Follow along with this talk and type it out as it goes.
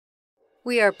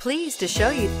We are pleased to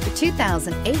show you the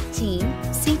 2018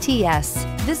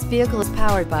 CTS. This vehicle is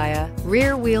powered by a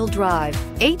rear-wheel drive,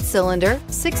 8-cylinder,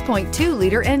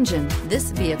 6.2-liter engine. This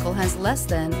vehicle has less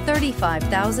than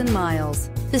 35,000 miles.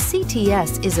 The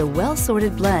CTS is a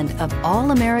well-sorted blend of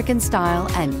all-American style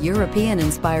and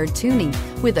European-inspired tuning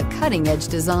with a cutting-edge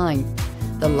design.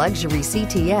 The luxury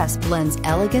CTS blends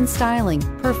elegant styling,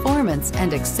 performance,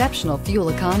 and exceptional fuel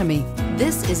economy.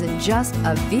 This isn't just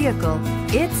a vehicle,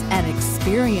 it's an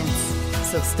experience.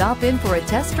 So stop in for a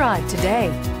test drive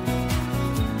today.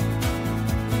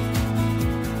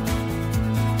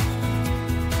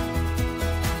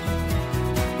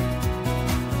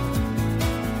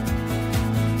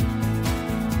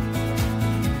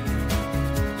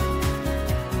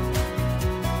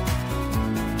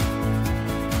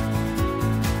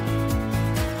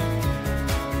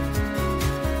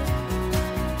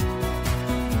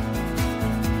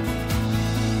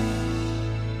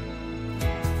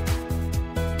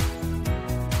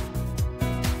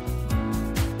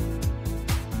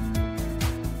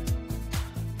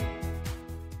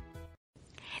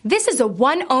 This is a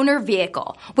one-owner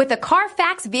vehicle with a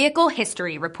Carfax Vehicle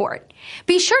History Report.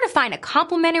 Be sure to find a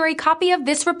complimentary copy of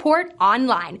this report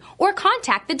online or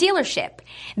contact the dealership.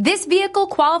 This vehicle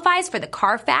qualifies for the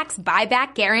Carfax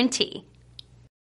Buyback Guarantee.